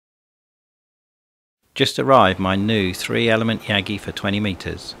just arrived my new 3-element Yagi for 20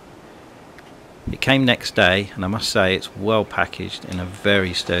 metres. It came next day and I must say it's well packaged in a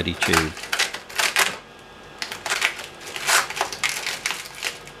very sturdy tube.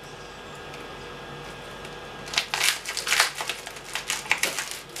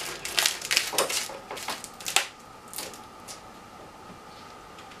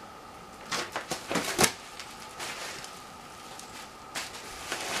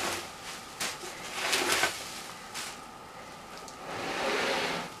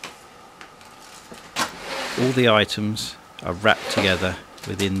 All the items are wrapped together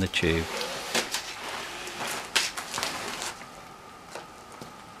within the tube.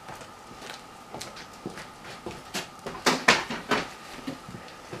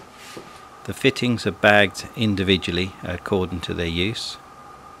 The fittings are bagged individually according to their use.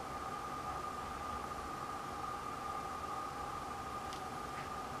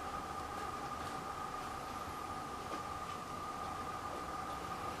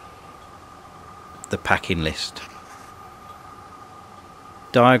 The packing list.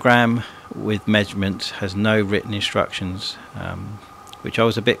 Diagram with measurements has no written instructions, which I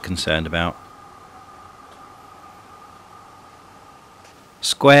was a bit concerned about.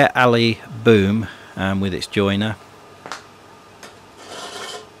 Square alley boom with its joiner.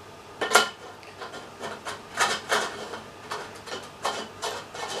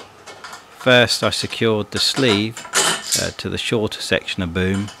 First I secured the sleeve to the shorter section of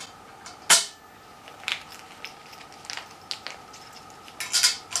boom.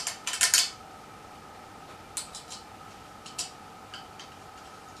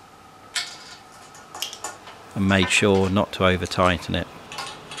 And made sure not to over tighten it.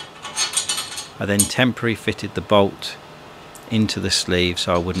 I then temporarily fitted the bolt into the sleeve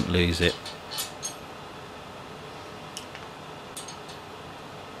so I wouldn't lose it.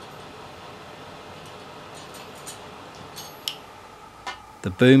 The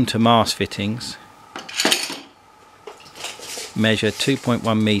boom to mast fittings measure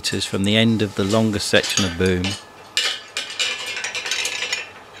 2.1 meters from the end of the longest section of boom.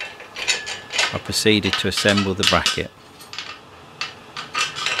 I proceeded to assemble the bracket.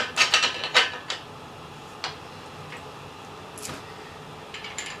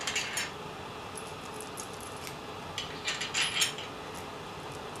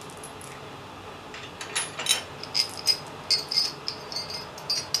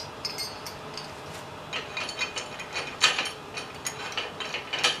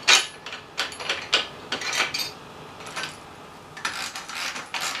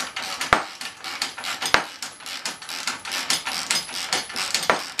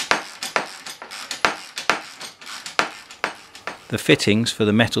 The fittings for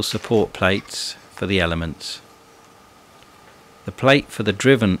the metal support plates for the elements. The plate for the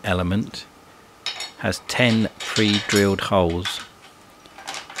driven element has 10 pre-drilled holes.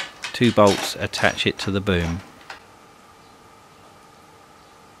 2 bolts attach it to the boom.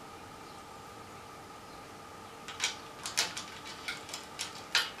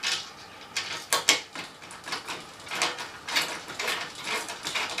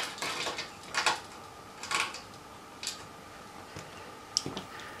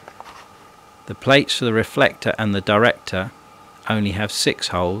 The plates for the reflector and the director only have 6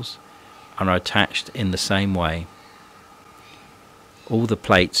 holes and are attached in the same way. All the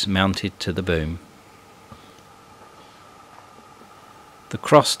plates mounted to the boom. The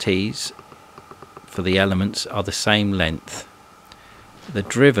cross tees for the elements are the same length. The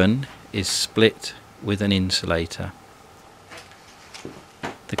driven is split with an insulator.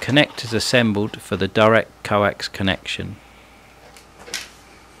 The connectors assembled for the direct coax connection.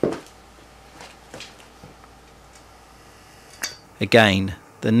 Again,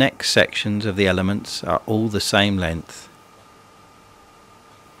 the neck sections of the elements are all the same length.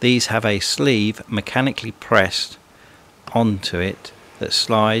 These have a sleeve mechanically pressed onto it that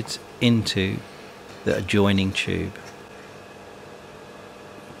slides into the adjoining tube.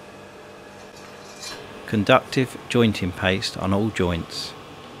 Conductive jointing paste on all joints.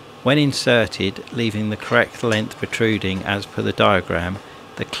 When inserted, leaving the correct length protruding as per the diagram,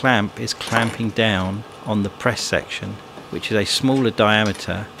 the clamp is clamping down on the press section, which is a smaller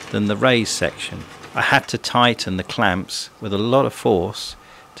diameter than the raised section. I had to tighten the clamps with a lot of force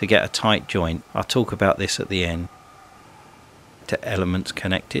to get a tight joint. I'll talk about this at the end. To elements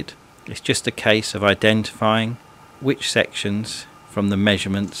connected. It's just a case of identifying which sections from the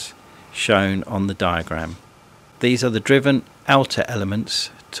measurements shown on the diagram. These are the driven outer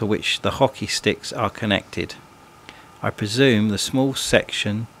elements to which the hockey sticks are connected. I presume the small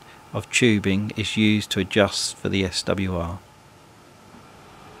section of tubing is used to adjust for the SWR.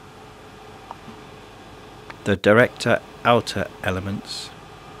 the director outer elements,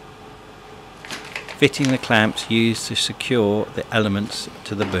 fitting the clamps used to secure the elements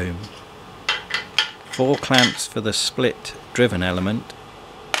to the boom, 4 clamps for the split driven element,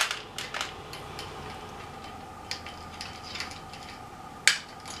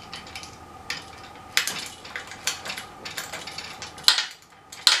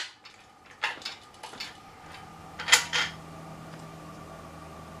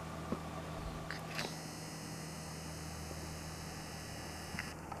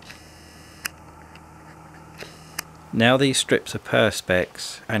 Now these strips of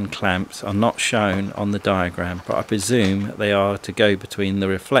perspex and clamps are not shown on the diagram, but I presume they are to go between the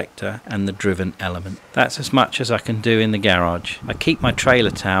reflector and the driven element. That's as much as I can do in the garage. I keep my trailer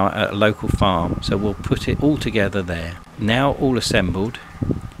tower at a local farm, so we'll put it all together there. Now all assembled,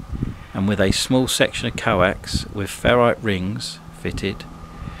 and with a small section of coax with ferrite rings fitted,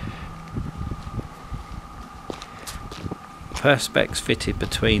 perspex fitted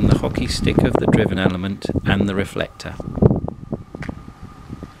between the hockey stick of the driven element and the reflector.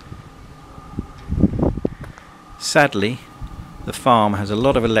 Sadly, the farm has a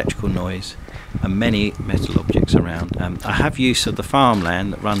lot of electrical noise and many metal objects around. I have use of the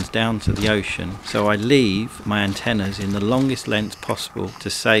farmland that runs down to the ocean, so I leave my antennas in the longest length possible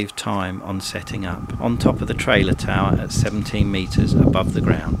to save time on setting up, on top of the trailer tower at 17 meters above the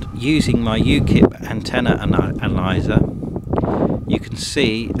ground. Using my UKIP antenna analyzer, you can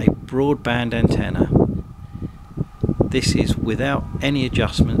see a broadband antenna. This is without any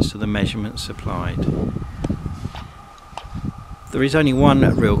adjustments to the measurements supplied. There is only one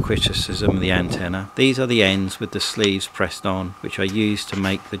real criticism of the antenna. These are the ends with the sleeves pressed on, which I used to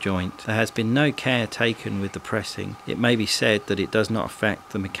make the joint. There has been no care taken with the pressing. It may be said that it does not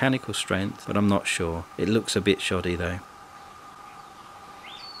affect the mechanical strength, but I'm not sure. It looks a bit shoddy though.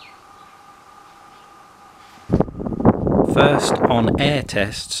 First on-air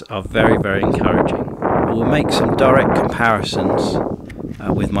tests are very encouraging. I will make some direct comparisons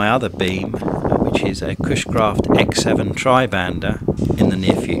with my other beam, which is a Cushcraft X7 tri-bander, in the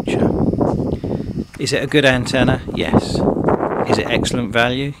near future. Is it a good antenna? Yes. Is it excellent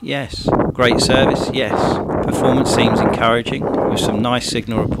value? Yes. Great service? Yes. Performance seems encouraging, with some nice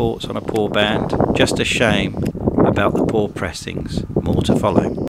signal reports on a poor band. Just a shame about the poor pressings. More to follow.